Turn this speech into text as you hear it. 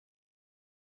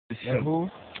Like who?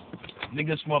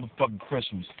 Nigga, it's motherfucking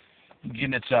Christmas. You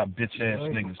getting at y'all bitch ass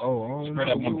niggas. Straight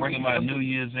up, I'm bringing my New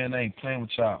Year's in. I ain't playing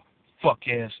with y'all fuck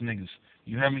ass niggas.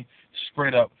 You hear me?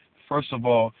 Straight up. First of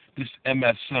all, this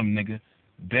MSM nigga.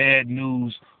 Bad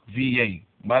News VA.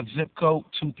 My zip code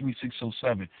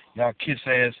 23607. Y'all kiss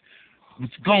ass.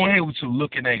 Go ahead with your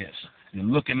looking ass. You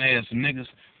looking ass niggas.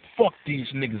 Fuck these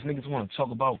niggas. Niggas want to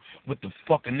talk about what the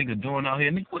fuck a nigga doing out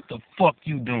here. Nigga, what the fuck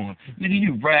you doing? Nigga,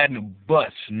 you riding a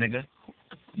bus, nigga.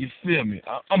 You feel me?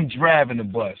 I'm driving the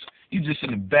bus. You just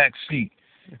in the back seat.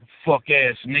 Fuck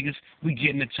ass niggas. We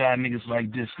getting at y'all niggas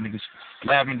like this, niggas.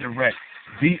 Live and direct.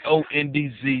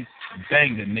 Bondz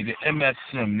banga, nigga. MSM,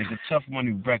 nigga. Tough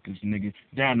Money Records, nigga.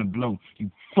 Down the blow.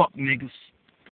 You fuck niggas.